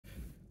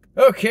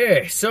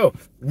Okay, so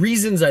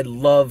reasons I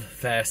love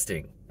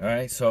fasting. All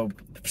right, so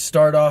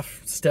start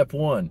off step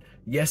one.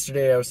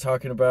 Yesterday I was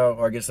talking about,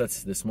 or I guess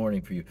that's this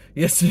morning for you.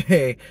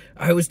 Yesterday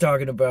I was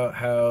talking about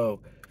how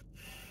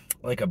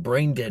like a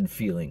brain dead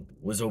feeling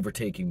was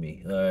overtaking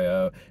me.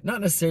 Not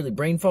necessarily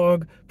brain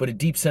fog, but a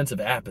deep sense of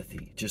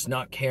apathy, just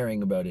not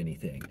caring about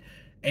anything.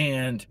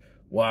 And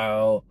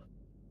while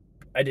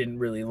I didn't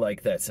really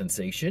like that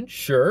sensation,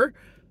 sure,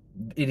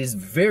 it is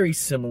very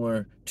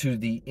similar to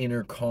the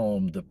inner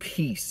calm, the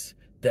peace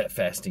that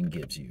fasting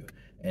gives you.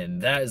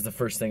 And that is the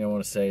first thing I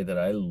want to say that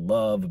I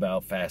love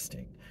about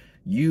fasting.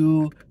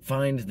 You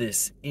find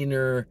this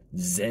inner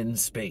Zen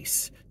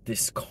space,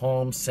 this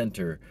calm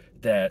center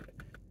that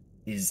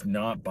is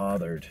not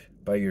bothered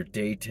by your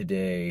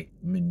day-to-day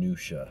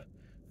minutia.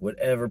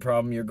 Whatever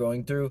problem you're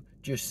going through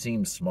just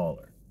seems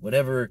smaller.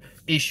 Whatever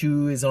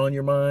issue is on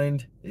your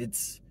mind,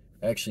 it's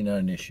actually not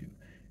an issue.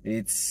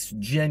 It's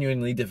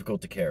genuinely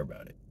difficult to care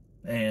about it.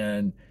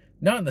 And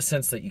not in the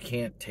sense that you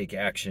can't take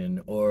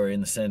action or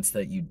in the sense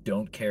that you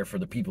don't care for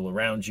the people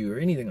around you or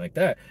anything like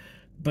that,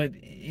 but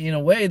in a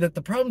way that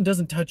the problem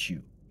doesn't touch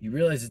you. You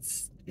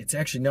realize it's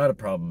actually not a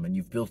problem and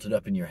you've built it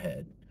up in your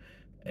head.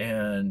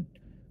 And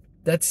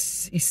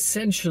that's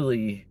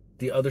essentially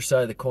the other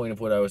side of the coin of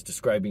what I was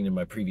describing in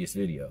my previous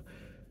video.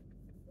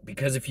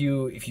 Because if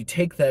you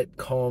take that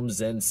calm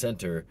Zen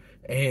center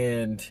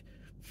and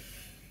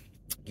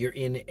you're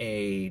in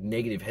a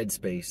negative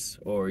headspace,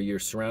 or you're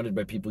surrounded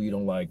by people you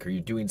don't like, or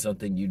you're doing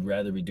something you'd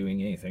rather be doing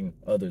anything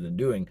other than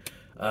doing,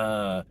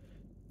 yeah,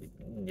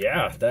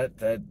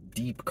 that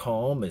deep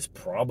calm is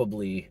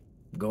probably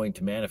going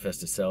to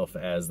manifest itself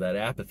as that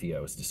apathy I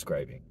was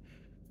describing.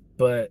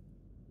 But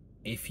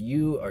if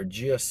you are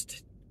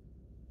just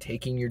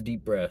taking your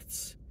deep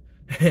breaths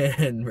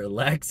and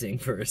relaxing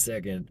for a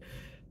second,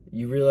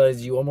 you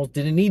realize you almost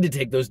didn't need to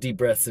take those deep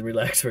breaths and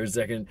relax for a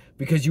second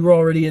because you were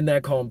already in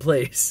that calm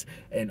place,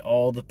 and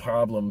all the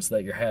problems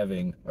that you're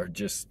having are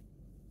just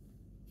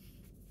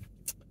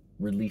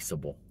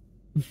releasable.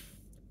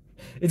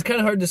 It's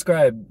kind of hard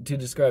to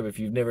describe if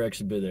you've never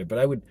actually been there, but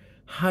I would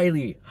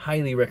highly,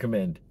 highly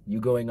recommend you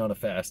going on a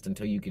fast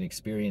until you can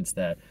experience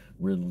that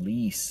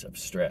release of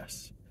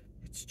stress.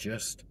 It's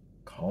just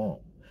calm.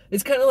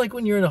 It's kind of like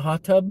when you're in a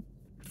hot tub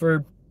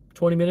for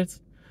 20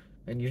 minutes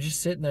and you're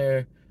just sitting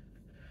there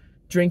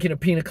drinking a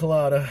pina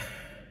colada.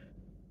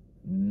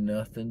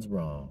 Nothing's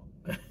wrong.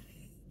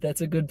 That's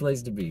a good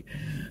place to be.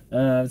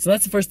 So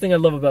that's the first thing I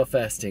love about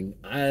fasting.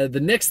 The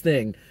next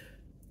thing,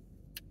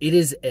 it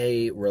is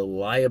a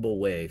reliable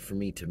way for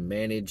me to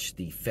manage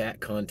the fat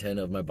content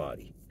of my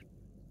body.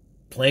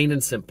 Plain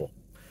and simple.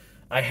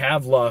 I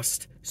have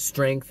lost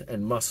strength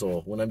and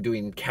muscle when I'm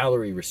doing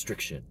calorie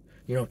restriction.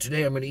 You know,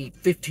 today I'm going to eat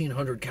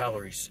 1,500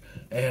 calories,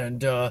 and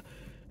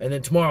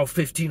then tomorrow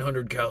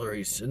 1,500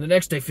 calories, and the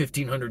next day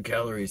 1,500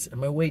 calories, and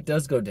my weight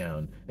does go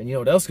down. And you know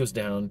what else goes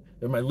down?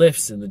 They're my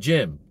lifts in the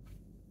gym.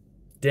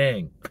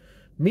 Dang.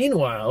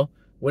 Meanwhile,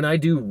 when I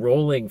do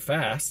rolling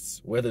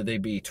fasts, whether they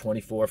be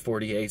 24,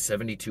 48,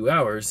 72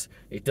 hours,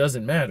 it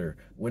doesn't matter.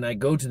 When I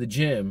go to the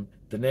gym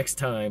the next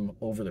time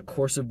over the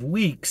course of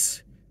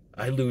weeks,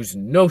 I lose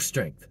no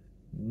strength.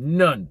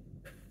 None.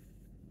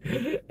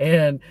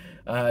 And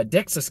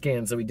DEXA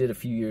scans that we did a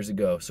few years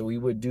ago, so we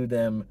would do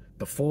them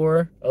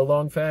before a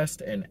long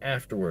fast and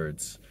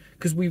afterwards,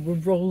 because we were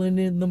rolling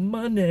in the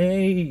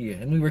money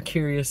and we were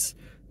curious,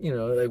 you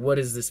know, like, what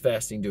is this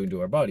fasting doing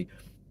to our body?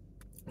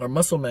 Our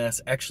muscle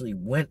mass actually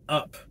went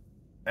up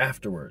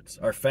afterwards.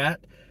 Our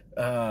fat,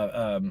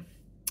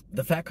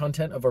 the fat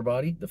content of our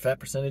body, the fat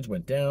percentage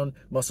went down,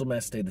 muscle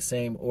mass stayed the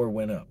same or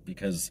went up,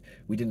 because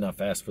we did not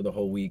fast for the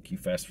whole week. You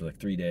fast for like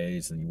 3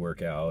 days and you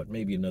work out,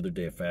 maybe another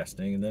day of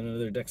fasting, and then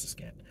another DEXA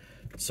scan.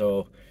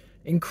 So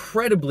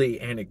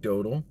incredibly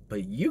anecdotal,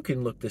 but you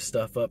can look this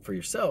stuff up for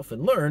yourself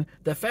and learn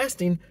that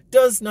fasting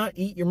does not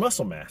eat your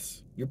muscle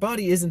mass. Your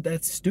body isn't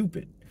that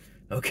stupid,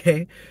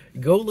 okay?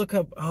 Go look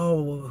up,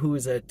 who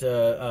is that?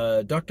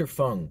 Dr.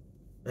 Fung.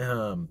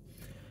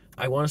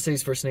 I want to say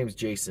his first name is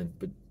Jason,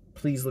 but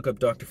please look up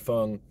Dr.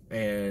 Fung,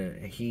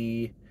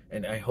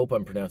 and I hope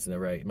I'm pronouncing that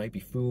right. It might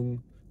be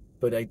Fung,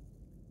 but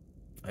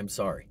I'm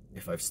sorry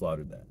if I've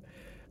slaughtered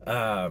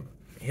that.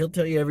 He'll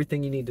tell you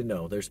everything you need to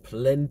know. There's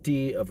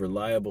plenty of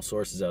reliable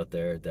sources out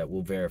there that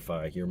will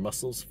verify your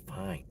muscle's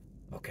fine,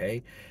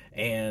 okay?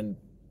 And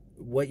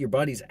what your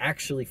body's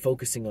actually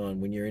focusing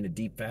on when you're in a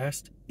deep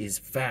fast is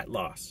fat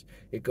loss.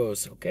 It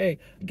goes, okay,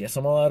 I guess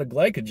I'm all out of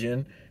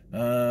glycogen.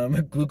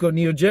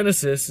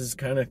 Gluconeogenesis is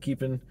kind of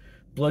keeping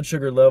blood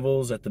sugar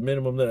levels at the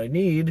minimum that I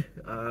need,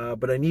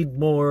 but I need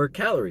more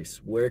calories.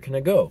 Where can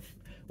I go?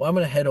 Well, I'm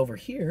going to head over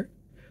here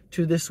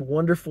to this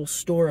wonderful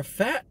store of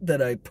fat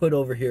that I put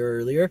over here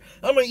earlier.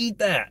 I'm going to eat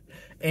that.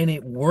 And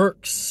it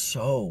works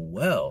so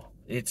well.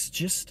 It's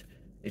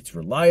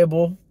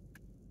reliable.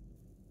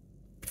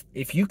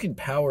 If you can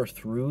power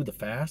through the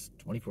fast,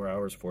 24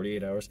 hours,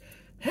 48 hours,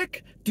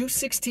 heck, do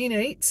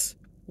 16/8,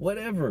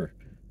 whatever.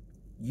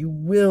 You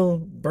will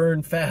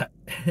burn fat.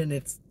 And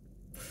it's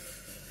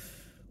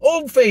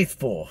Old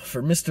Faithful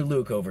for Mr.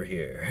 Luke over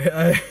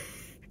here.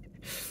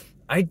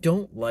 I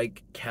don't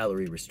like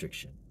calorie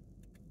restriction.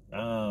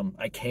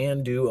 I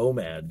can do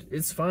OMAD.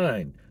 It's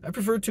fine. I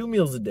prefer 2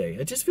 meals a day.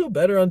 I just feel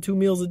better on 2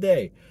 meals a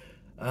day.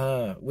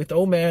 With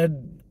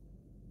OMAD,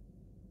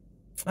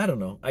 I don't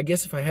know. I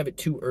guess if I have it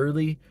too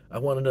early, I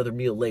want another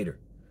meal later.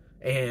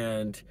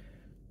 And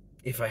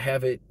if I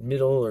have it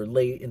middle or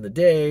late in the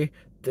day,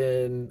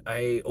 then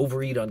I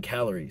overeat on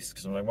calories.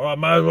 Because I'm like, well, I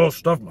might as well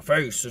stuff my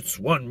face. It's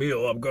one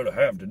meal I'm going to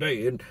have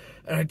today. And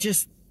I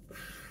just...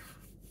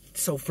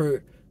 So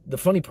for the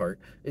funny part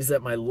is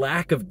that my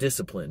lack of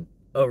discipline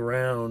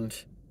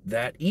around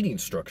that eating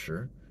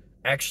structure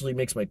actually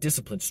makes my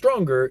discipline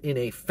stronger in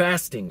a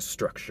fasting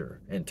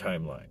structure and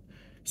timeline.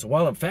 So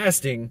while I'm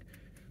fasting,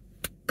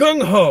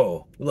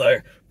 gung-ho,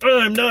 like,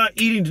 I'm not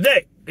eating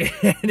today.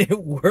 And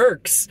it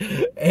works.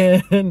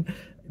 And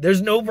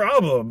there's no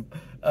problem.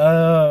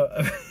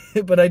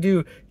 But I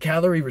do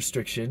calorie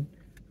restriction,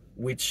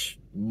 which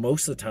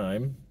most of the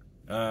time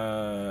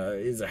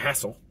is a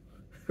hassle.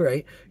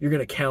 Right? You're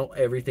going to count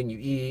everything you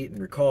eat and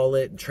recall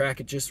it and track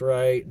it just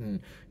right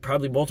and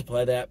probably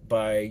multiply that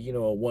by, a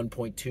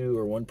 1.2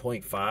 or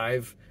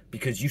 1.5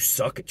 because you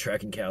suck at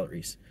tracking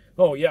calories.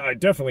 Oh, yeah, I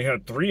definitely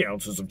had 3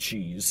 ounces of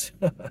cheese.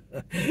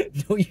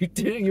 No, you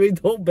didn't. You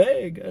ate the whole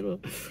bag. I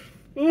don't...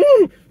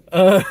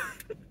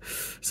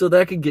 So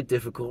that can get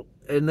difficult.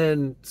 And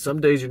then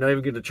some days you're not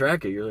even going to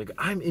track it. You're like,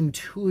 I'm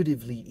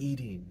intuitively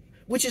eating,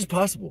 which is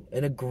possible.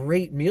 And a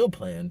great meal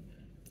plan,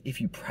 if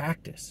you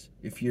practice,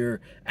 if you're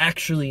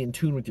actually in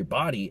tune with your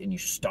body and you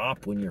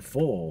stop when you're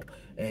full,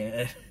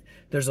 and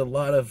there's a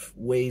lot of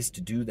ways to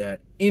do that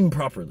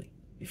improperly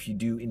if you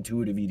do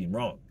intuitive eating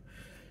wrong.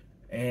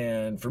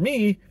 And for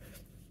me,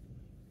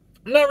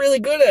 I'm not really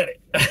good at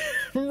it.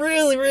 I'm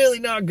really, really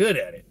not good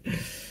at it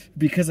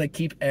because I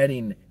keep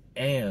adding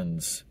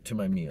ands to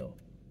my meal.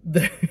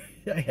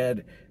 I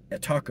had a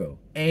taco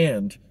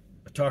and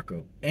a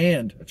taco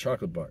and a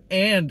chocolate bar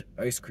and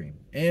ice cream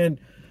and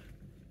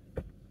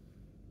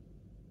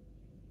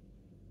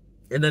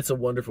that's a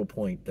wonderful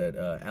point that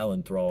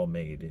Alan Thrall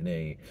made in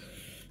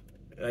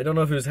I don't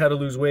know if it was How to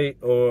Lose Weight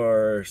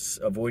or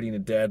Avoiding a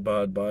Dad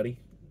Bod Body,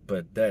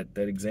 but that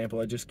example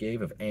I just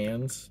gave of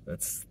ands,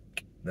 that's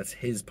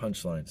his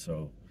punchline.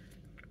 So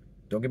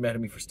don't get mad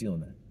at me for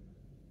stealing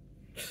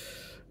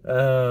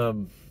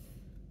that.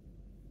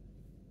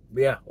 But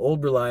yeah,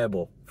 Old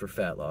Reliable for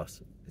fat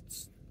loss.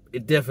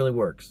 It definitely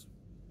works.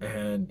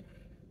 And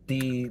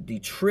the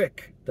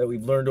trick that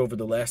we've learned over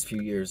the last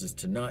few years is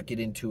to not get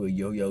into a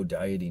yo-yo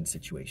dieting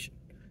situation.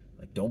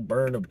 Like, don't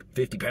burn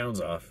 50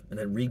 pounds off and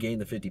then regain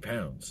the 50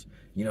 pounds.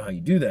 You know how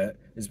you do that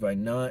is by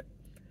not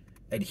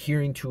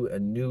adhering to a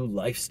new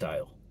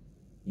lifestyle.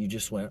 You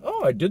just went,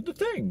 oh, I did the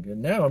thing,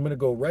 and now I'm going to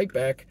go right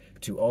back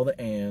to all the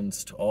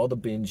ands, to all the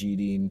binge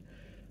eating.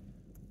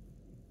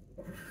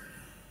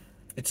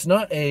 It's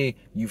not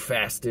you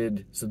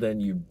fasted, so then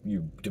you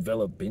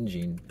develop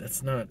binging.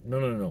 That's not,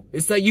 no.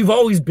 It's that you've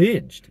always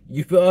binged.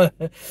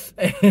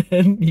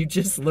 And you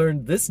just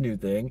learned this new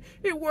thing.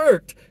 It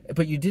worked,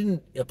 but you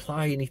didn't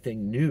apply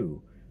anything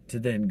new to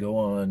then go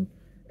on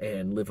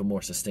and live a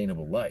more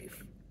sustainable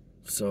life.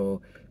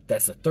 So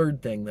that's the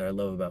third thing that I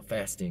love about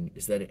fasting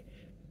is that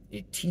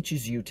it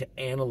teaches you to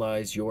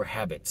analyze your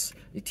habits.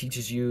 It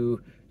teaches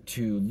you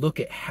to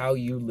look at how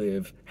you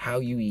live, how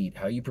you eat,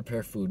 how you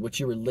prepare food, what's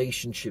your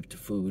relationship to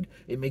food.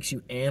 It makes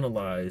you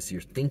analyze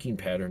your thinking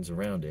patterns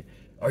around it.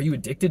 Are you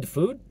addicted to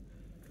food?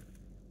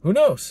 Who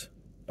knows?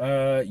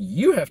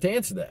 You have to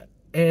answer that.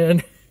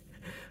 And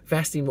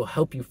fasting will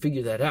help you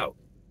figure that out.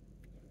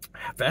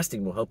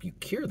 Fasting will help you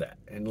cure that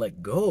and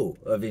let go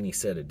of any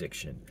said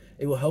addiction.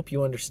 It will help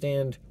you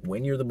understand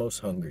when you're the most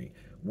hungry,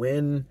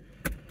 when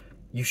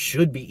you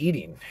should be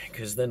eating,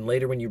 because then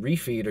later when you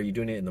refeed, are you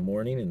doing it in the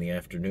morning, in the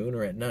afternoon,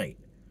 or at night?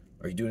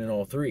 Are you doing it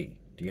all three?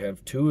 Do you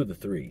have 2 of the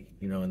 3,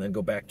 and then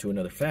go back to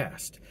another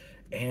fast?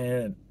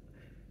 And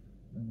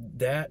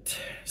that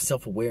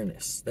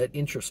self-awareness, that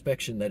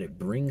introspection that it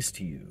brings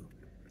to you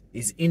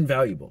is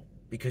invaluable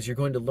because you're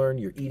going to learn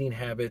your eating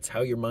habits,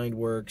 how your mind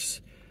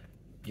works.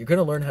 You're going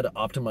to learn how to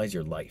optimize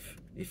your life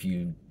if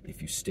you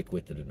stick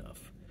with it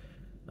enough.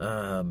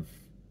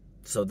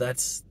 So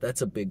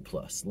that's a big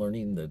plus.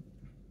 Learning the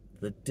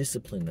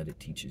discipline that it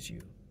teaches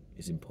you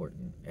is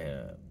important.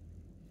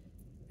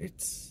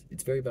 It's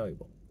very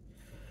valuable.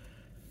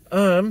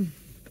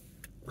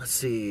 Let's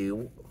see.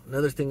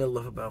 Another thing I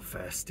love about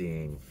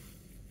fasting.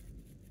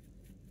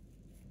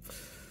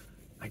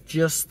 I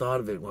just thought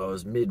of it while I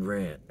was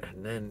mid-rant,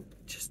 and then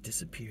it just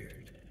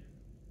disappeared.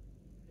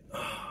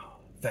 Oh,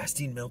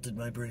 fasting melted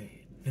my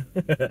brain.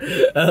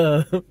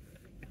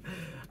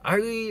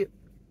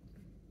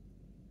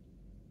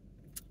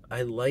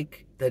 I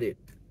like that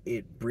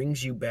it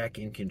brings you back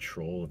in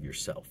control of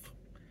yourself,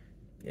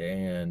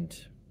 and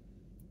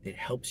it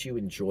helps you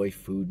enjoy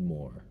food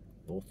more.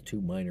 Both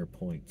 2 minor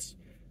points,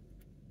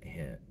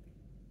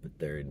 but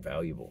they're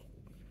invaluable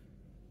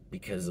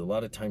because a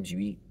lot of times you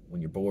eat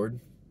when you're bored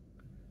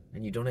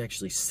and you don't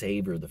actually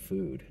savor the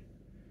food.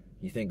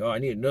 You think, oh, I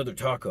need another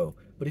taco.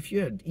 But if you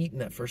had eaten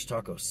that first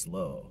taco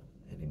slow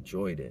and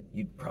enjoyed it,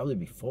 you'd probably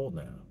be full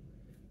now.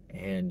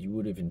 and you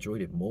would have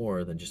enjoyed it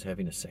more than just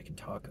having a second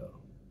taco.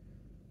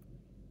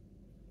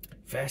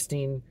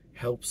 Fasting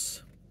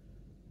helps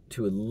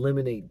to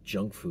eliminate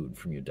junk food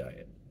from your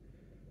diet.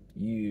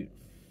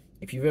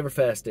 If you've ever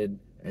fasted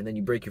and then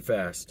you break your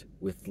fast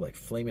with like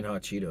flaming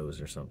hot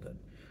Cheetos or something,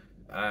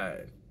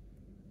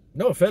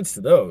 no offense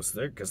to those,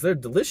 because they're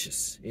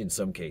delicious in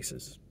some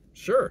cases,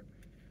 sure.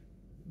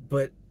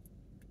 But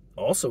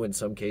also in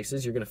some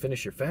cases, you're going to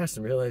finish your fast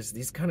and realize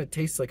these kind of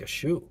taste like a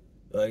shoe.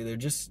 Like, they're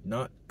just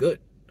not good.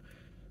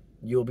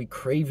 You'll be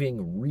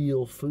craving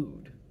real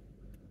food.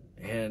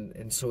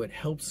 And so it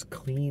helps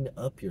clean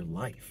up your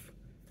life.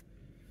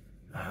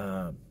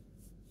 And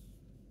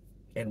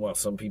while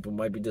some people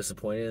might be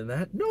disappointed in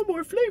that, no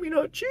more flaming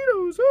hot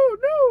Cheetos, oh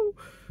no!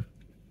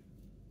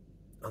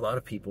 A lot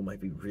of people might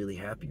be really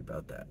happy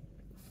about that.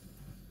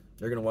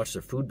 They're going to watch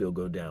their food bill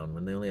go down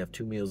when they only have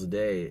 2 meals a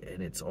day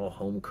and it's all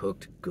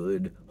home-cooked,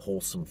 good,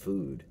 wholesome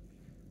food,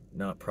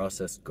 not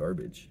processed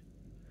garbage.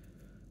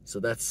 So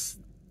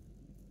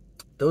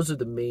those are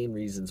the main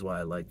reasons why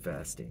I like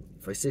fasting.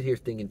 If I sit here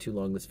thinking too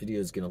long, this video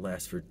is going to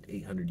last for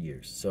 800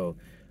 years. So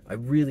I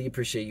really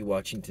appreciate you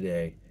watching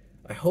today.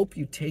 I hope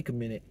you take a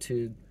minute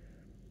to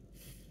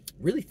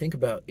really think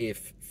about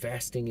if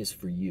fasting is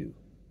for you.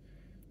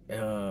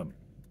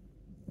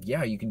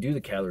 Yeah, you can do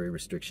the calorie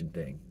restriction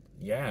thing.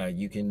 Yeah,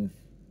 you can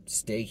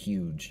stay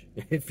huge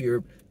if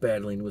you're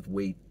battling with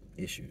weight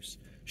issues.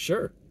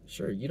 Sure,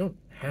 you don't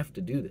have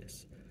to do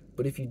this.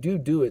 But if you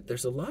do it,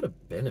 there's a lot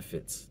of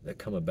benefits that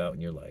come about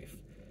in your life.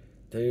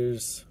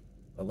 There's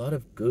a lot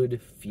of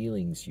good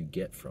feelings you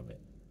get from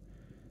it.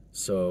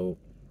 So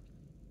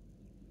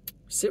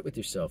sit with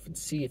yourself and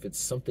see if it's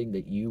something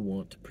that you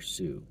want to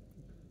pursue.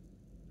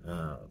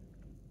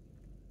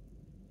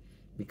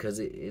 Because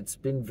it's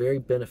been very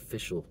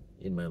beneficial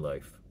in my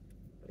life.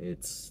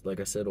 It's, like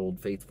I said, Old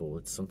Faithful.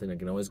 It's something I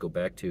can always go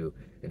back to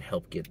and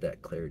help get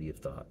that clarity of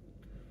thought.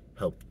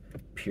 Help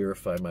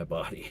purify my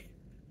body.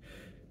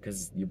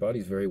 Because your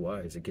body's very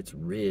wise. It gets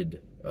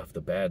rid of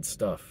the bad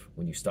stuff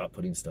when you stop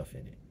putting stuff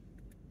in it.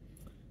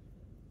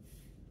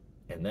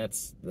 And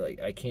that's,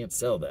 like, I can't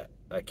sell that.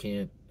 I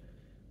can't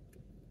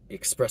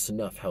express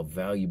enough how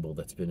valuable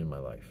that's been in my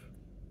life.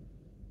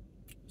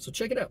 So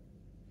check it out.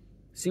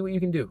 See what you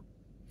can do.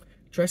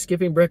 Try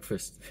skipping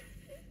breakfast.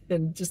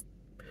 And just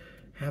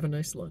have a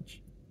nice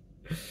lunch.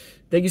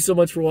 Thank you so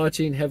much for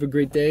watching. Have a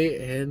great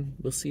day, and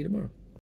we'll see you tomorrow.